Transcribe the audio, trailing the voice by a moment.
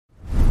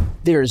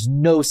There is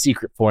no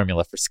secret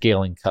formula for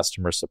scaling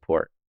customer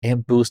support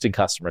and boosting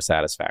customer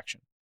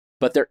satisfaction.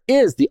 But there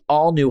is the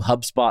all-new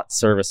HubSpot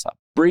Service Hub,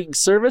 bringing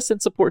service and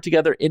support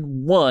together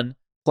in one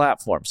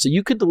platform so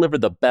you can deliver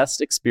the best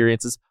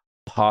experiences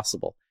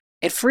possible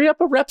and free up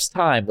a rep's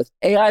time with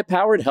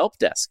AI-powered help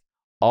desk,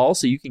 all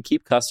so you can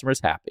keep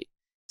customers happy.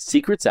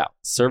 Secrets out.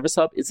 Service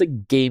Hub is a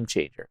game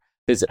changer.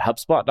 Visit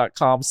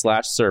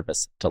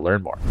HubSpot.com/service to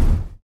learn more.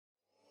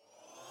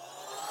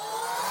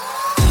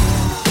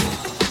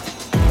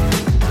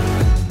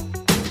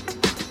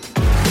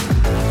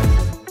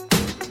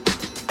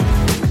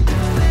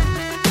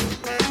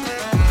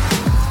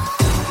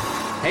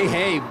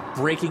 Hey,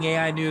 breaking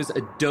AI news.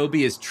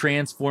 Adobe is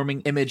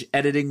transforming image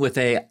editing with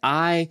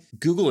AI.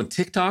 Google and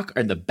TikTok are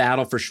in the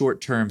battle for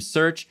short-term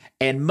search,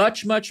 and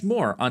much, much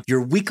more on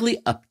your weekly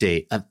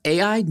update of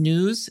AI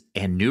news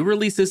and new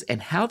releases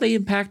and how they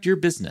impact your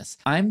business.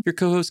 I'm your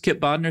co-host, Kip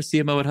Bodnar,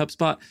 CMO at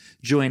HubSpot,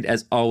 joined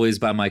as always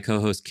by my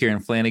co-host, Kieran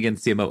Flanagan,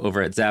 CMO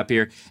over at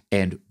Zapier,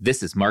 and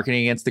this is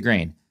Marketing Against the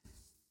Grain.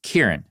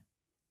 Kieran,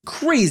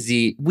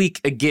 crazy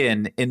week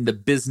again in the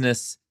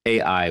business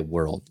AI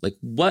world. Like,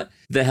 what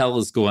the hell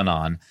is going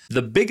on?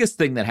 The biggest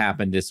thing that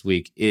happened this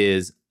week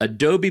is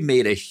Adobe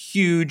made a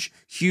huge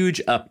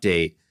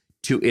update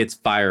to its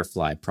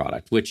Firefly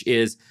product, which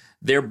is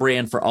their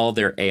brand for all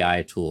their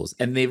AI tools.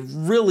 And they've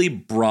really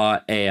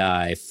brought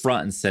AI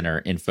front and center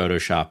in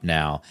Photoshop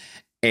now.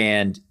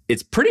 And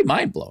it's pretty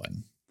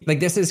mind-blowing. Like,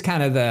 this is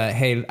kind of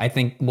hey, I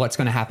think what's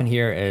going to happen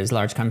here is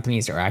large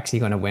companies are actually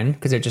going to win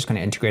because they're just going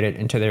to integrate it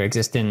into their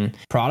existing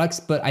products.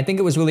 But I think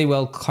it was really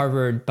well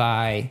covered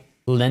by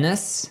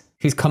Linus,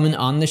 who's coming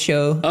on the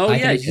show. Oh,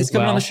 yeah, he's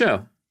coming on the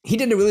show. He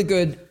did a really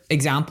good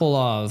example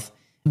of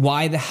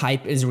why the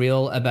hype is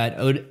real about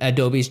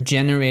Adobe's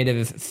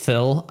generative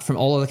fill from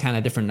all of the kind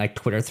of different like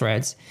Twitter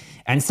threads.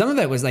 And some of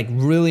it was like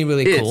really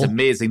cool. It's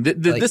amazing.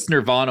 This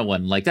Nirvana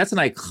one, like that's an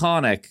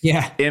iconic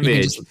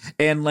image.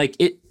 And like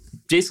it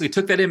basically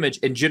took that image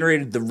and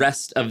generated the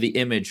rest of the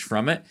image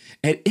from it.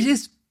 And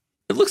it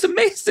looks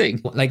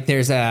amazing. Like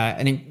there's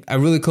a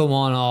really cool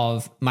one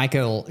of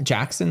Michael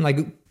Jackson, like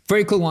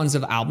very cool ones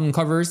of album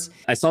covers.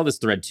 I saw this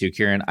thread too,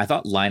 Kieran. I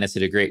thought Linus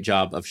did a great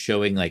job of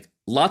showing like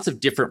lots of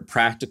different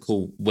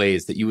practical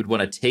ways that you would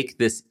want to take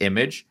this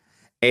image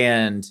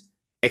and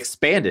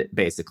expand it,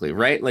 basically,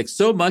 right? Like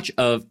so much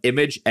of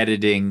image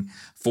editing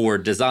for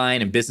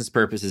design and business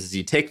purposes is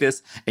you take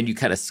this and you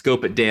kind of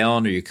scope it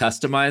down or you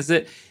customize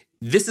it.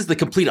 This is the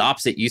complete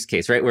opposite use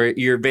case, right? Where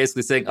you're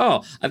basically saying,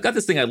 oh, I've got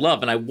this thing I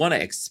love and I want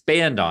to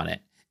expand on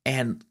it.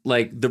 And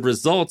like the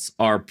results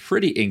are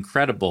pretty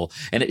incredible.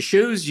 And it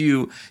shows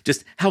you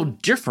just how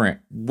different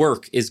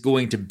work is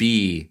going to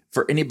be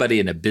for anybody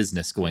in a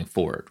business going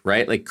forward,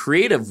 right? Like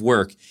creative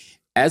work,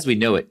 as we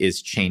know it, is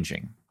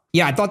changing.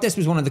 Yeah, I thought this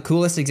was one of the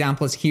coolest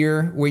examples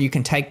here where you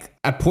can take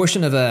a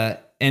portion of an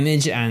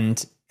image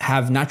and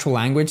have natural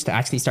language to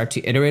actually start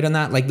to iterate on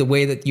that. Like the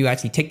way that you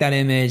actually take that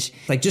image,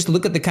 like just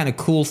look at the kind of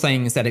cool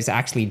things that it's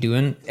actually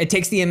doing. It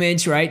takes the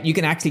image, right? You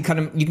can actually cut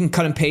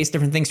and paste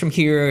different things from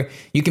here.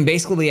 You can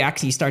basically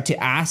actually start to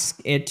ask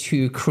it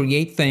to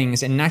create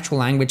things in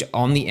natural language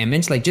on the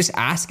image. Like just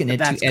asking it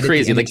to edit. That's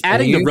crazy. Like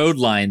adding the road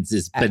lines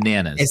is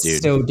bananas, it's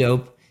dude. So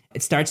dope.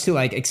 It starts to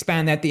like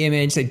expand out the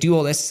image, like do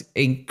all this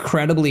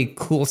incredibly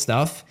cool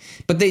stuff.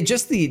 But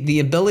the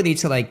ability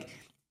to like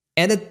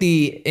edit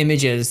the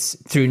images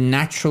through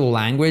natural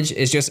language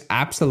is just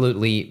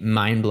absolutely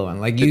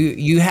mind-blowing. Like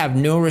you have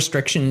no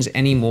restrictions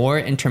anymore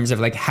in terms of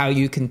like how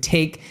you can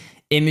take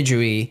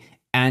imagery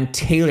and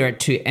tailor it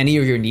to any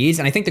of your needs.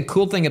 And I think the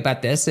cool thing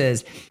about this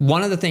is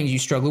one of the things you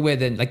struggle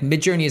with, and like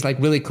Midjourney is like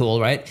really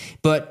cool, right?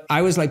 But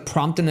I was like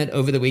prompting it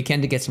over the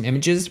weekend to get some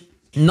images.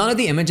 None of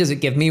the images it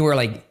gave me were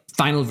like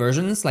final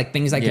versions, like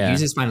things I could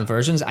use as final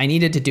versions. I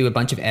needed to do a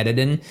bunch of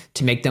editing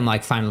to make them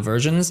like final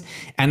versions.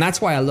 And that's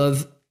why I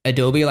love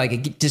Adobe. Like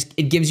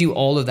it gives you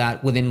all of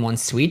that within one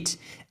suite.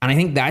 And I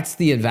think that's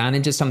the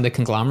advantage of some of the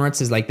conglomerates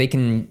is like they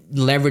can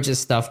leverage this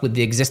stuff with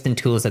the existing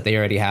tools that they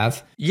already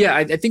have. Yeah,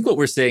 I think what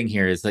we're saying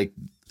here is like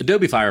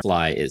Adobe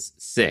Firefly is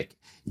sick.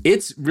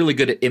 It's really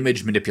good at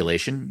image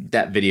manipulation.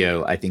 That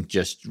video, I think,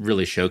 just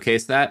really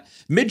showcased that.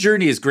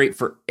 Midjourney is great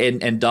for,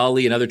 and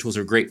DALL-E and other tools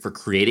are great for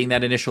creating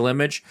that initial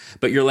image.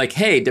 But you're like,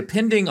 hey,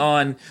 depending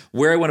on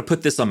where I want to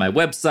put this on my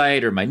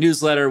website or my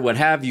newsletter, what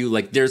have you,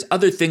 like there's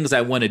other things I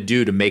want to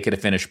do to make it a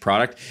finished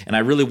product. And I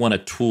really want a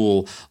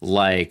tool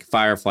like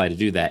Firefly to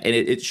do that. And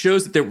it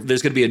shows that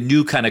there's going to be a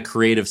new kind of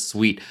creative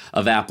suite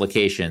of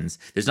applications.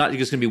 There's not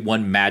just going to be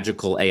one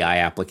magical AI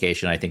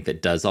application, I think,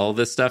 that does all of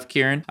this stuff,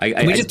 Kieran.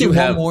 Can we just do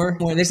one more?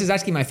 This is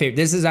actually my favorite.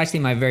 This is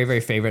actually my very,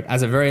 very favorite.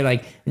 As a very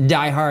like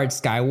diehard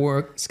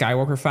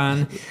Skywalker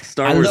fan,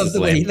 Star Wars I love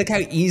the way. Look how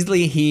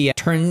easily he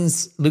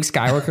turns Luke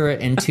Skywalker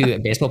into a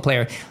baseball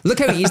player. Look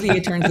how easily he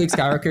turns Luke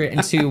Skywalker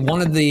into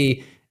one of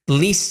the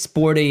least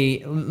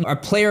sporty, a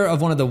player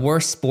of one of the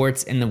worst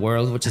sports in the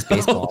world, which is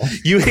baseball.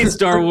 You hate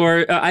Star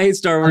Wars. I hate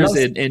Star Wars,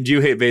 and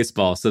you hate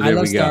baseball. So there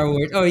we go. Star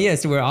Wars. Oh,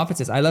 yes, we're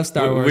opposites. I love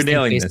Star Wars. We're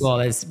nailing baseball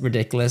is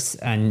ridiculous,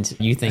 and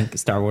you think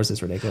Star Wars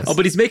is ridiculous. Oh,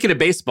 but he's making a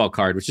baseball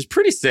card, which is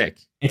pretty sick.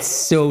 It's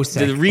so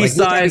sick. The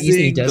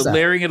resizing, the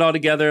layering it all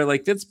together,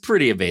 like that's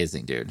pretty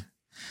amazing, dude.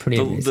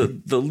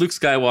 Amazing. The Luke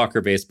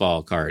Skywalker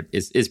baseball card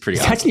is pretty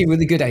awesome. It's actually a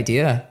really good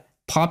idea.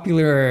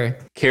 Popular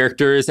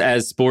characters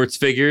as sports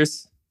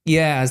figures.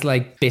 Yeah, as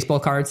like baseball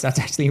cards. That's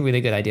actually a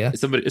really good idea.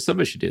 Somebody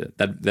should do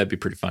that. That'd be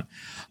pretty fun.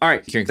 All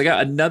right, Kieran, I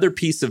got another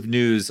piece of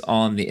news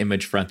on the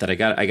image front that I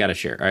got to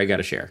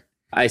share.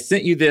 I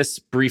sent you this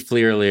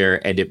briefly earlier,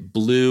 and it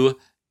blew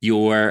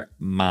your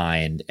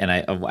mind. And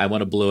I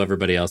want to blow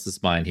everybody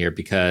else's mind here,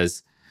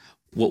 because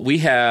what we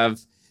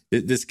have,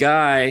 this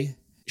guy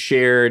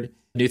shared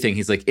a new thing.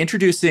 He's like,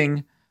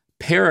 introducing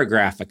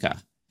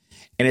Paragraphica,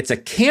 and it's a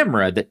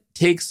camera that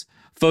takes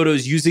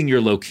photos using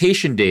your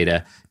location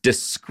data,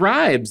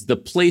 describes the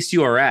place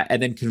you are at,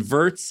 and then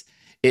converts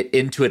it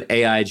into an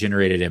AI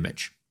generated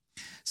image.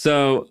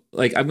 So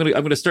like, I'm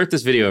gonna start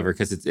this video over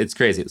because it's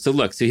crazy. So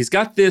look, so he's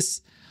got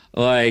this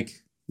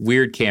like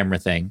weird camera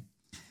thing,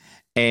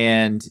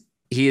 and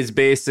he is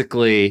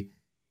basically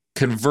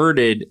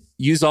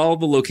use all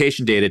the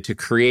location data to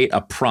create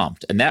a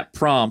prompt. And that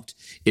prompt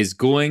is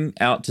going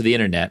out to the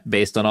internet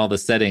based on all the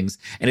settings.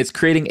 And it's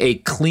creating a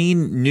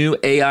clean new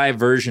AI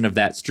version of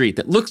that street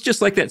that looks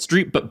just like that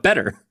street, but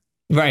better.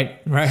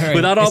 Right.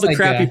 Without all the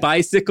crappy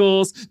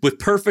bicycles, with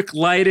perfect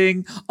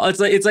lighting.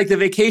 It's like the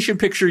vacation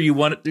picture you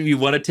want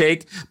to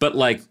take, but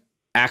like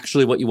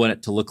actually what you want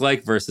it to look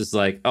like, versus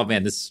like, oh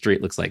man, this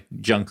street looks like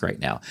junk right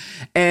now.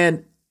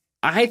 And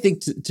I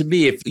think to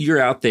me, if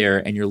you're out there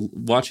and you're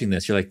watching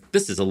this, you're like,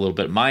 this is a little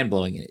bit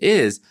mind-blowing. It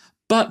is.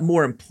 But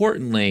more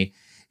importantly,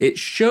 it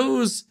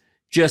shows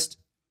just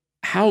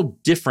how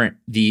different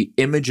the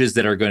images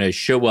that are going to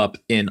show up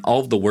in all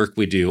of the work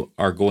we do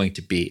are going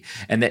to be.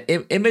 And that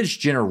image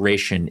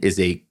generation is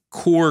a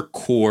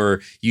core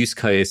use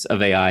case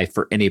of AI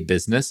for any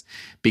business,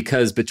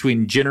 because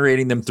between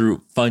generating them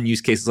through fun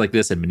use cases like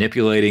this and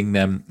manipulating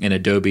them in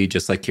Adobe,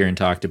 just like Kieran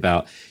talked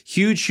about,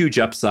 huge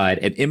upside.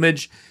 And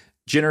image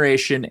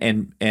generation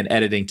and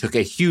editing took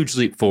a huge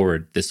leap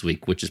forward this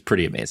week, which is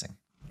pretty amazing.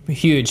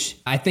 Huge.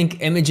 I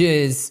think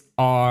images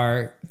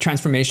are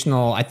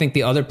transformational. I think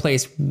the other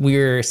place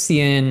we're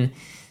seeing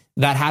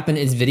that happen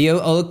is video,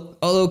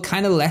 although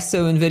kind of less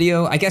so in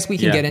video. I guess we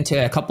can get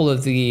into a couple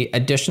of the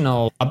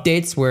additional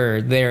updates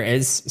where there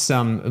is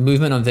some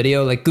movement on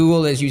video. Like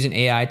Google is using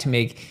AI to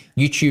make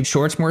YouTube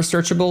Shorts more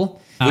searchable.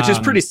 Which is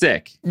pretty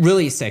sick.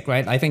 Really sick,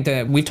 right? I think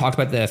that we've talked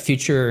about the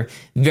future,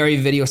 very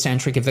video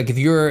centric. If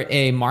you're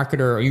a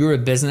marketer or you're a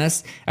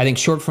business, I think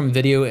short form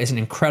video is an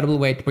incredible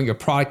way to bring your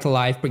product to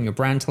life, bring your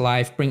brand to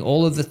life, bring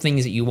all of the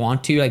things that you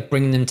want to, like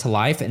bring them to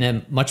life in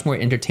a much more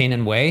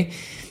entertaining way.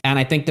 And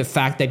I think the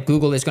fact that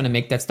Google is going to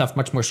make that stuff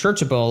much more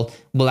searchable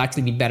will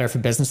actually be better for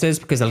businesses,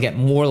 because they'll get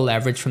more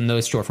leverage from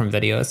those short form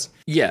videos.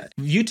 Yeah.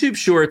 YouTube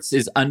Shorts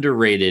is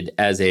underrated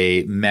as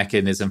a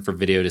mechanism for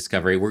video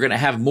discovery. We're going to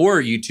have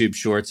more YouTube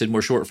Shorts and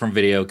more short form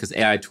video because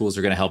AI tools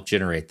are going to help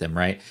generate them,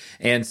 right?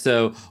 And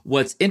so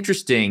what's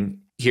interesting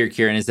here,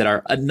 Kieran, is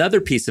that another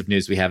piece of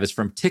news we have is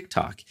from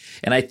TikTok.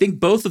 And I think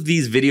both of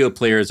these video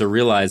players are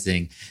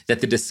realizing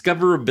that the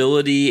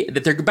discoverability,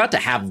 that they're about to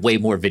have way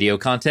more video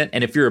content.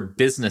 And if you're a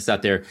business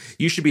out there,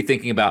 you should be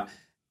thinking about,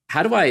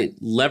 how do I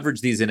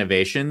leverage these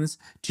innovations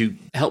to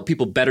help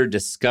people better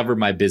discover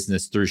my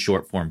business through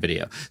short form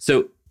video?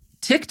 So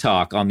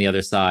TikTok, on the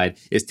other side,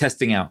 is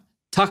testing out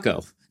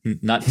Taco,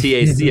 not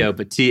TACO,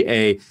 but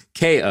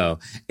TAKO.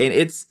 And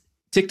it's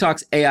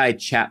TikTok's AI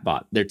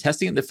chatbot. They're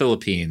testing it in the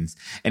Philippines,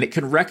 and it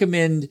can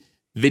recommend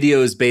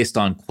videos based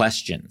on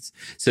questions.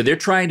 So they're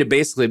trying to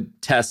basically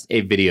test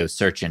a video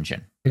search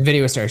engine. An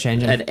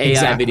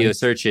AI video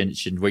search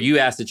engine where you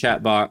ask the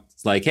chatbot,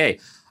 like, hey,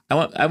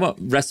 I want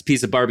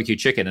recipes of barbecue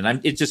chicken.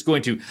 And it's just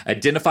going to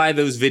identify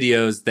those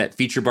videos that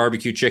feature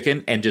barbecue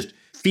chicken and just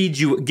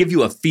give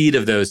you a feed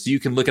of those so you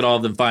can look at all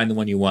of them, find the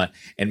one you want,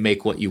 and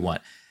make what you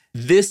want.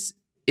 This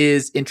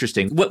is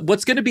interesting.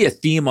 What's going to be a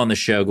theme on the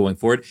show going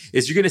forward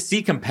is you're going to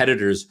see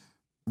competitors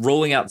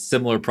rolling out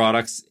similar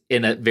products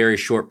in a very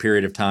short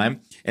period of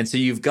time. And so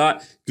you've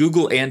got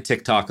Google and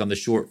TikTok on the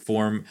short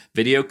form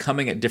video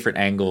coming at different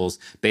angles,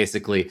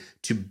 basically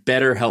to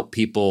better help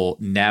people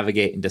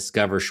navigate and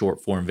discover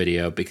short form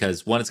video,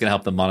 because one, it's going to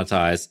help them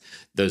monetize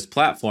those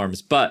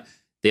platforms, but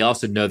they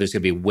also know there's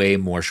going to be way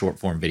more short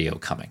form video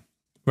coming.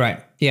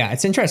 Right. Yeah.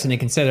 It's interesting to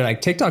consider,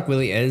 like TikTok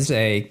really is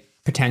a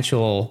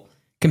potential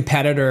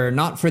competitor,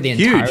 not for the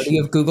entirety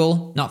of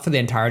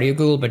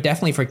Google, but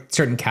definitely for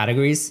certain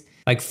categories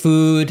like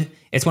food.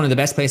 It's one of the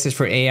best places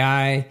for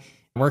AI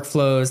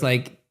workflows.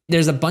 Like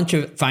there's a bunch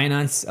of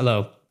finance,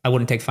 although I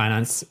wouldn't take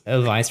finance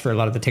advice for a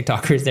lot of the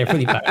TikTokers. They're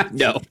pretty bad.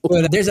 No.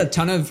 But there's a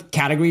ton of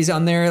categories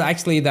on there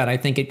actually that I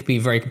think it could be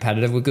very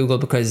competitive with Google,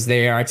 because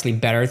they are actually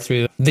better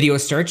through video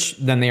search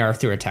than they are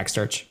through a text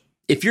search.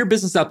 If you're a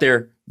business out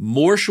there,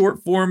 more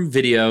short form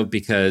video,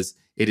 because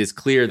it is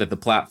clear that the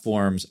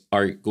platforms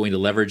are going to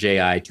leverage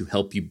AI to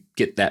help you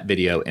get that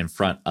video in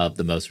front of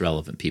the most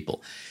relevant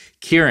people.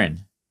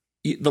 Kieran,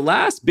 the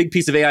last big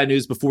piece of AI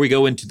news before we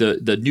go into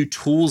the new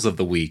tools of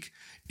the week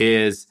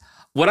is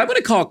what I'm going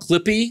to call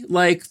Clippy,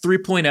 like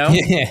 3.0.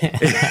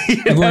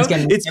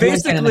 It's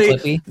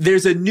basically,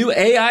 there's a new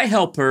AI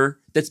helper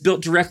that's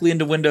built directly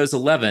into Windows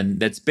 11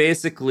 that's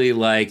basically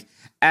like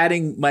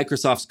adding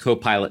Microsoft's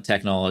Copilot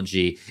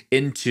technology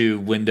into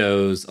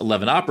Windows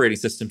 11 operating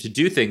system to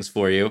do things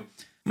for you.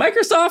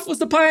 Microsoft was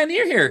the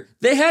pioneer here.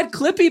 They had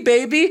Clippy,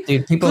 baby.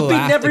 Dude,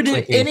 Clippy never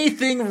did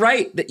anything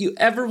right that you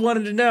ever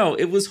wanted to know.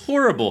 It was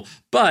horrible.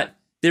 But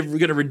they're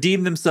going to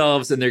redeem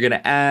themselves, and they're going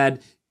to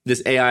add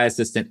this AI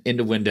assistant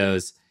into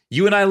Windows.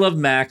 You and I love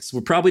Macs.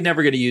 We're probably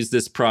never going to use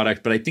this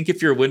product, but I think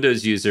if you're a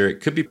Windows user,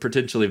 it could be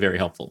potentially very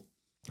helpful.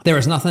 There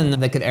was nothing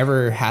that could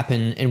ever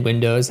happen in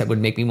Windows that would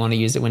make me want to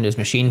use a Windows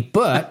machine.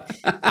 But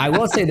I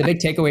will say the big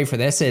takeaway for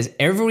this is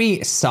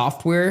every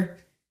software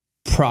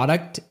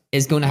product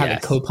is going to have a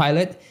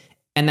Copilot,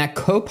 and that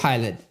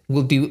Copilot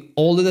will do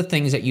all of the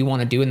things that you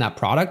want to do in that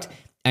product,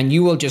 and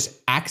you will just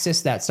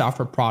access that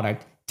software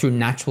product through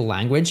natural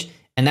language.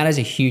 And that is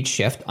a huge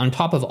shift. On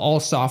top of all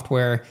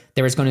software,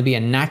 there is going to be a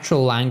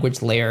natural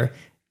language layer.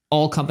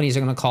 All companies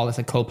are going to call this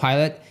a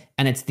Copilot,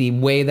 and it's the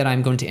way that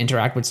I'm going to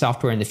interact with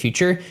software in the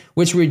future,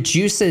 which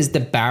reduces the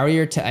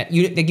barrier to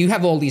you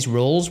have all these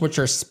roles, which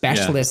are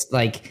specialist,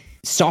 like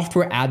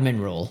software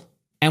admin role.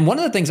 And one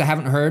of the things I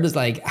haven't heard is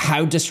like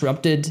how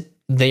disrupted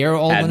they are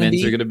all going to be.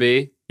 Admins are going to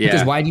be. Yeah.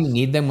 Because why do you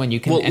need them when you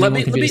can? Let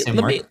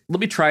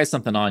me try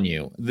something on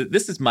you.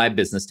 This is my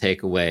business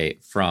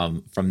takeaway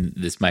from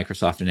this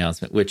Microsoft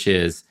announcement, which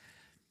is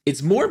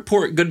it's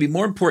going to be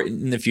more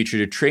important in the future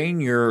to train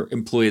your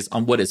employees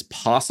on what is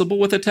possible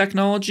with a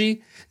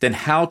technology than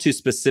how to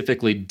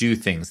specifically do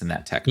things in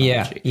that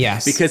technology.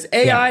 Yes. Because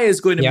AI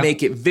is going to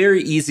make it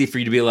very easy for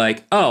you to be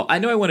like, oh, I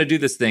know I want to do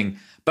this thing,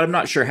 but I'm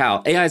not sure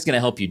how. AI is going to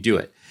help you do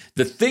it.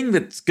 The thing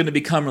that's going to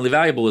become really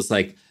valuable is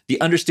like the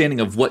understanding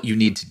of what you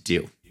need to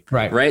do.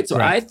 Right. So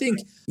I think,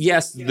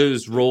 yes,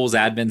 those roles,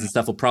 admins and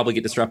stuff will probably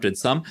get disrupted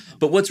some,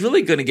 but what's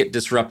really going to get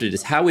disrupted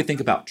is how we think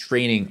about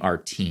training our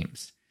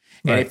teams.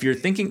 And if you're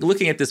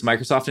looking at this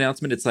Microsoft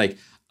announcement, it's like,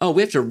 oh,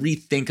 we have to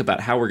rethink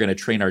about how we're going to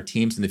train our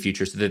teams in the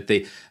future so that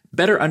they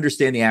better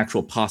understand the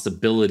actual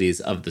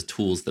possibilities of the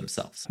tools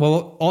themselves.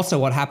 Well, also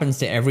what happens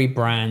to every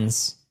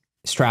brand's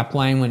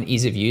strapline when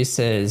ease of use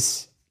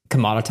is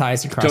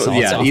commoditized across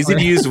all software. Ease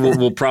of use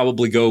will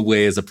probably go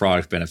away as a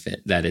product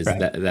benefit. That is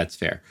that's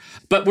fair.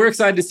 But we're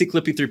excited to see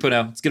Clippy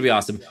 3.0. It's going to be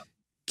awesome.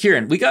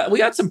 Kieran, we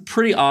got some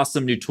pretty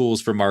awesome new tools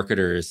for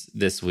marketers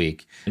this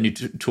week. New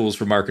tools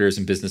for marketers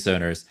and business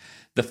owners.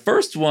 The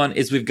first one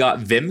is we've got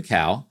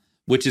VimCal,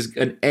 which is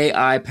an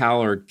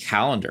AI-powered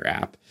calendar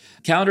app.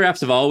 Calendar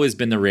apps have always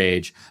been the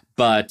rage,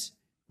 but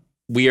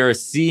we are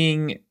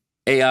seeing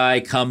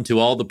AI come to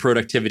all the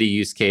productivity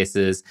use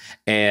cases,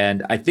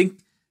 and I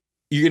think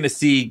you're going to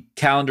see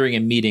calendaring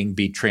and meeting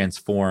be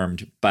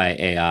transformed by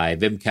AI.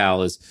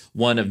 VimCal is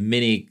one of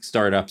many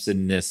startups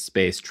in this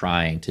space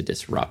trying to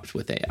disrupt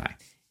with AI.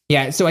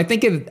 Yeah, so I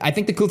think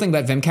the cool thing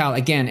about VimCal,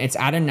 again, it's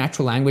added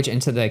natural language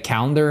into the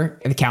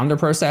calendar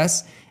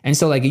process. And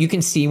so like you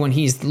can see when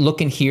he's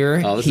looking here,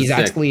 he's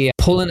actually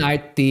pulling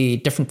out the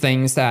different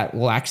things that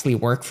will actually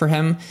work for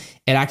him.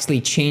 It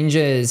actually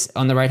changes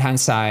on the right-hand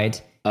side.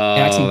 It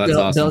actually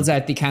builds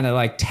out the kind of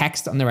like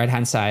text on the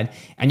right-hand side.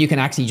 And you can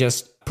actually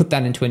just put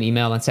that into an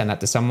email and send that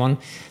to someone.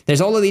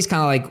 There's all of these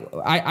kind of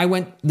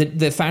like,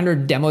 the founder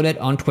demoed it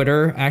on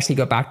Twitter. I actually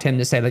got back to him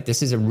to say like,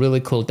 this is a really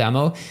cool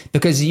demo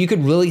because you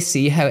could really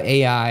see how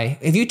AI,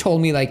 if you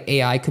told me like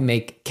AI could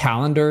make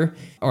Calendar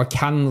or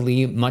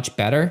Calendly much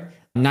better,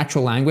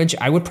 natural language,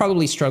 I would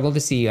probably struggle to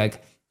see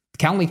like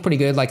Calendly's pretty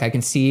good. Like I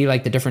can see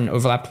like the different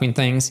overlap between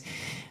things.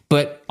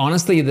 But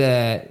honestly,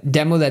 the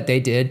demo that they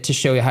did to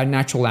show you how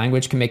natural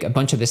language can make a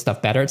bunch of this stuff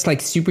better, it's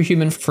like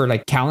superhuman for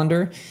like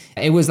calendar.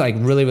 It was like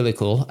really, really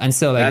cool. And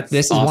so like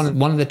this is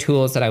one of the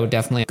tools that I would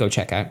definitely go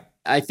check out.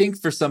 I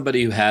think for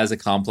somebody who has a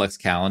complex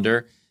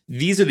calendar,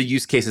 these are the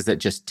use cases that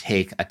just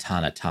take a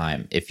ton of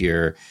time. If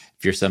you're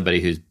somebody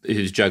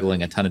who's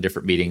juggling a ton of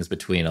different meetings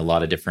between a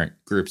lot of different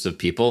groups of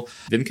people,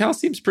 VimCal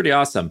seems pretty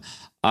awesome.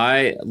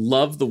 I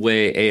love the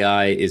way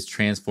AI is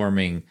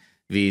transforming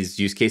these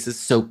use cases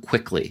so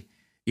quickly.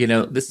 You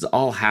know, this is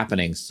all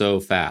happening so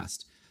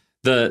fast.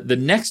 The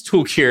next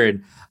tool,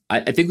 Kieran,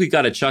 I think we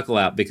got a chuckle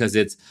out because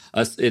it's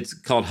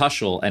called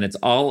Hustle, and it's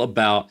all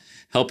about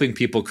helping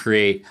people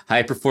create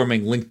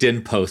high-performing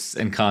LinkedIn posts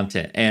and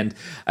content. And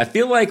I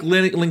feel like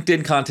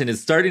LinkedIn content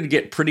is starting to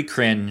get pretty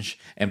cringe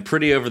and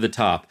pretty over the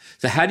top.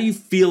 So how do you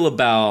feel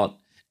about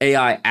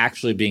AI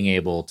actually being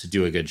able to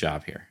do a good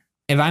job here?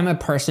 If I'm a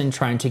person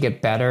trying to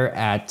get better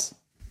at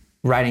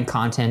writing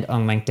content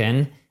on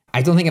LinkedIn,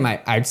 I don't think I'm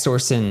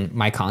outsourcing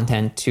my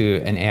content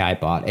to an AI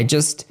bot. It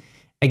just,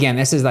 again,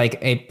 this is like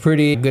a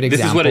pretty good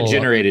example. This is what it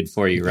generated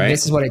for you, right?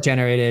 This is what it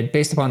generated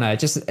based upon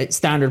just a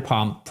standard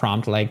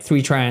prompt, like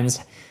 3 trends,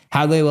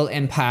 how they will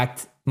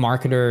impact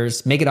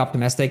marketers, make it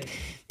optimistic.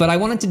 but I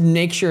wanted to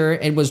make sure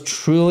it was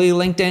truly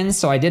LinkedIn.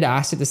 So I did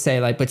ask it to say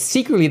like, but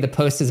secretly the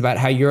post is about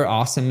how you're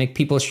awesome. Make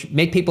people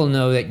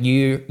know that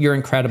you're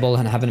incredible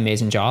and have an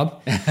amazing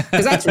job.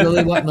 Because that's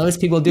really what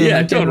most people do.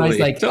 Yeah, LinkedIn, totally. It's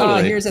like,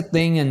 totally. Oh, here's a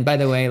thing. And by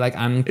the way, like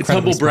I'm It's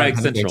incredibly humble brag smart and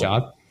have a great central.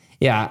 job.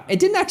 Yeah, it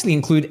didn't actually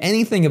include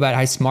anything about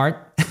how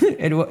smart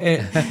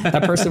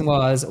that person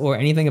was or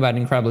anything about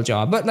an incredible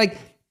job. But like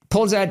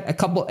pulls out a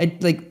couple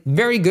like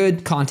very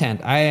good content.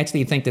 I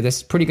actually think that this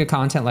is pretty good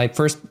content. Like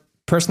first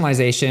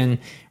personalization,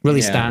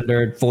 really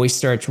standard. Voice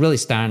search, really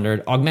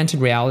standard.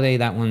 Augmented reality,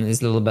 that one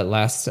is a little bit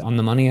less on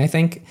the money, I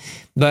think,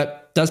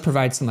 but does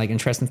provide some like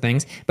interesting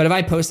things. But if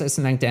I post this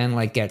in LinkedIn,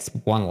 like gets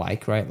one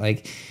like, right?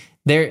 Like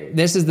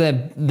this is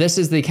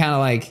the kind of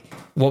like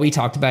what we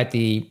talked about.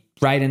 The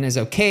write-in is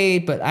okay,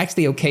 but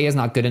actually okay is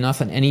not good enough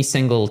on any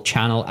single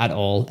channel at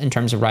all in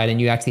terms of write-in.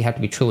 You actually have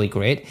to be truly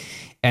great.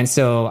 And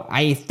so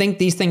I think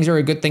these things are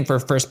a good thing for a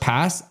first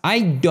pass. I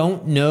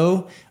don't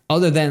know,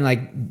 other than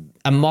like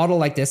a model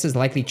like this is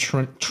likely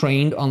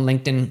trained on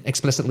LinkedIn,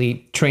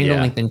 explicitly trained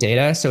on LinkedIn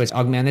data. So it's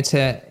augmented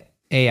to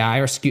AI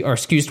or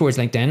skews towards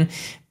LinkedIn.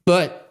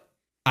 But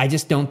I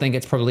just don't think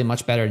it's probably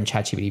much better than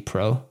ChatGPT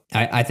Pro.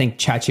 I think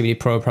ChatGPT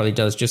Pro probably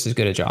does just as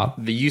good a job.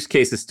 The use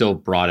case is still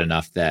broad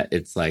enough that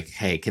it's like,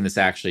 hey, can this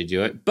actually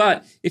do it?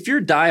 But if you're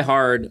a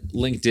diehard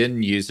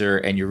LinkedIn user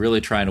and you're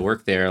really trying to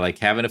work there, like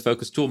having a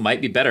focus tool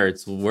might be better.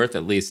 It's worth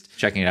at least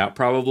checking it out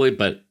probably,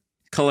 but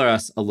color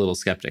us a little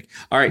skeptic.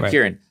 All right,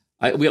 Kieran,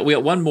 we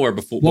got one more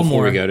before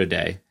we go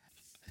today.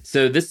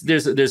 So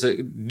there's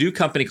a new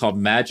company called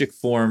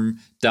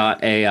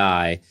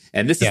magicform.ai,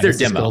 and this is their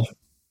demo.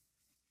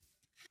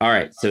 All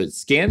right, so it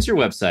scans your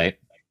website,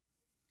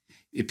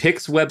 it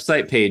picks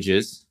website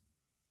pages,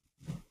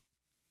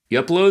 you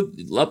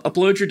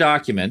upload your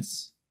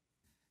documents.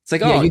 It's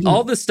like,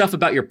 all this stuff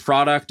about your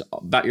product,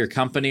 about your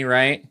company,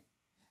 right?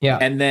 Yeah.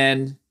 And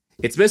then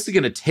it's basically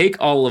going to take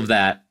all of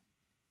that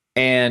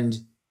and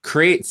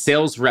create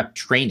sales rep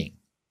training.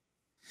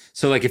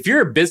 So like if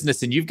you're a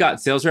business and you've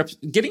got sales reps,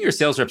 getting your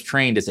sales reps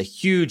trained is a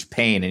huge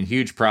pain and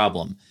huge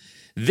problem.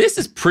 This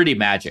is pretty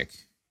magic.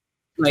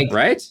 Like,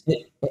 right?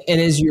 It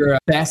is your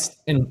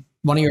best and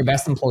one of your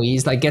best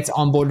employees, like gets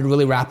onboarded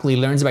really rapidly,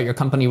 learns about your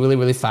company really,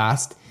 really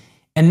fast.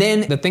 And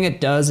then the thing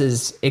it does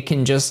is it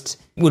can just,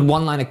 with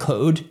one line of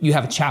code, you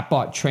have a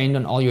chatbot trained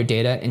on all your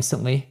data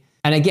instantly.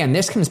 And again,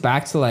 this comes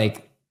back to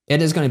like,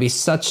 it is going to be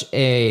such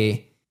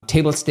a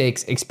table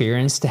stakes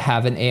experience to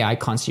have an AI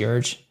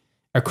concierge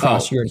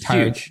across your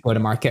entire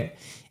go-to-market.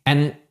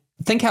 And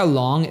think how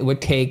long it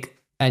would take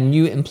a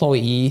new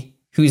employee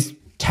who's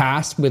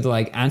tasked with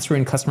like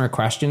answering customer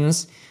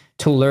questions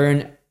to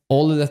learn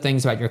all of the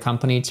things about your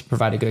company to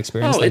provide a good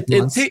experience.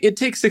 It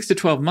takes 6 to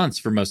 12 months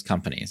for most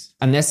companies.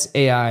 And this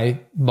AI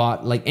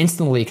bot like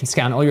instantly can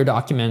scan all your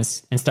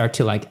documents and start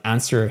to like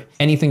answer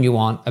anything you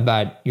want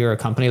about your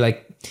company.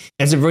 Like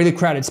it's a really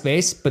crowded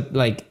space, but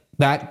like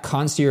that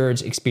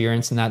concierge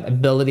experience and that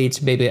ability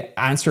to be able to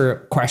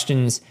answer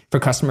questions for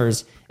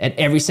customers at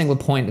every single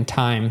point in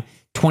time,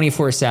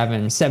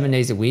 24/7, 7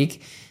 days a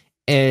week,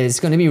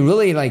 is going to be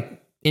really like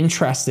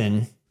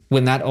interesting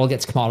when that all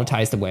gets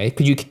commoditized away.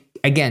 Because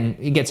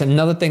it gets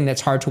another thing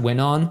that's hard to win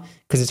on,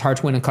 because it's hard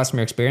to win on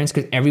customer experience,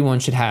 because everyone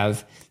should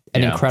have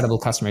an incredible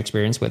customer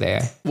experience with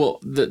AI. Well,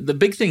 the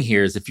big thing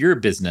here is if you're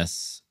a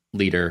business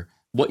leader,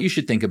 what you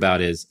should think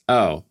about is,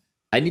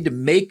 I need to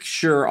make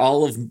sure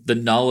all of the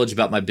knowledge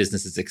about my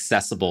business is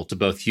accessible to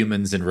both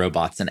humans and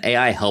robots, and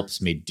AI helps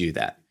me do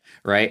that.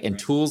 Right. And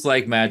tools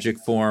like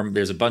Magicform,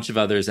 there's a bunch of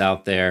others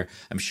out there.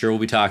 I'm sure we'll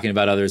be talking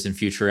about others in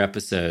future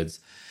episodes.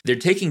 They're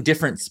taking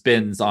different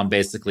spins on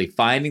basically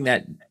finding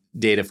that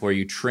data for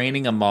you,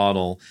 training a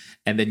model,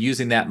 and then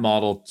using that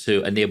model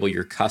to enable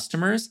your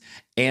customers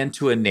and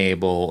to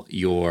enable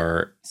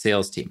your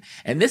sales team.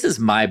 And this is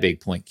my big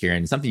point,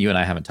 Kieran, something you and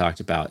I haven't talked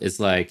about, is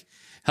like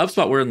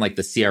HubSpot, we're in like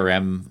the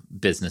CRM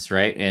business,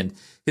 right? And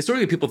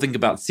historically, people think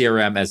about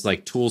CRM as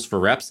like tools for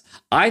reps.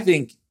 I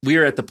think we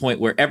are at the point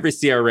where every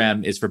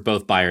CRM is for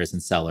both buyers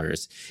and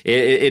sellers.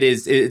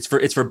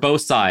 It's for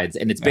both sides,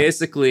 and it's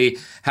basically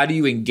how do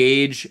you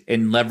engage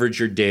and leverage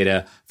your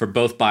data for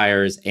both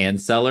buyers and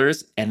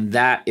sellers, and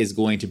that is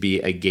going to be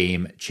a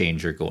game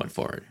changer going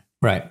forward.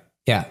 Right.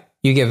 Yeah.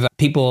 You give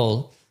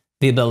people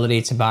the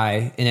ability to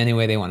buy in any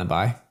way they want to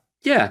buy.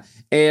 Yeah,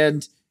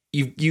 and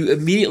you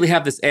immediately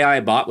have this AI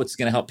bot, which is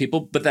going to help people,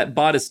 but that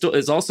bot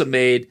is also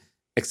made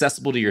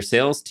accessible to your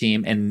sales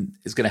team and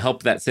is going to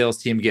help that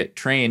sales team get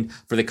trained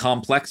for the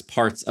complex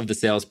parts of the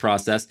sales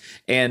process.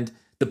 And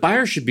the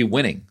buyer should be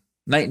winning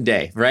night and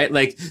day, right?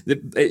 Like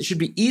it should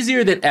be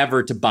easier than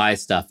ever to buy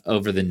stuff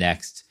over the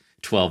next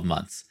 12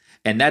 months.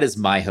 And that is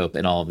my hope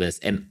in all of this.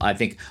 And I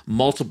think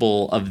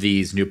multiple of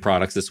these new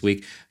products this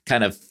week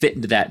kind of fit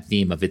into that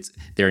theme of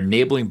they're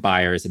enabling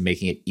buyers and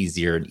making it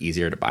easier and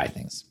easier to buy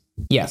things.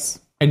 Yes,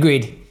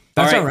 agreed.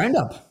 That's our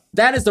roundup.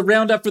 That is the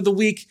roundup for the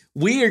week.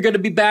 We are going to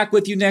be back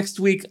with you next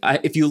week.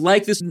 If you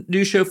like this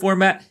new show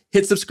format,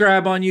 hit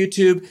subscribe on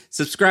YouTube,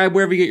 subscribe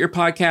wherever you get your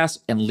podcasts,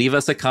 and leave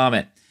us a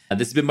comment.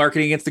 This has been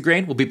Marketing Against the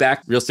Grain. We'll be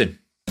back real soon.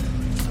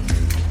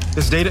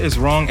 This data is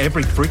wrong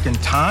every freaking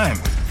time.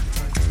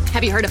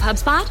 Have you heard of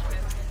HubSpot?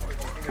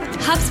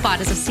 HubSpot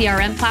is a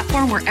CRM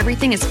platform where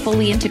everything is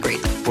fully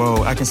integrated.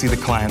 Whoa, I can see the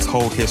client's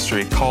whole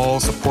history,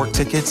 calls, support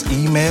tickets,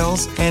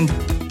 emails, and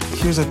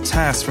here's a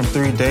task from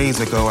 3 days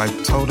ago I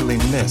totally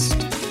missed.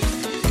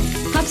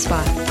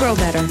 HubSpot. Grow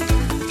better.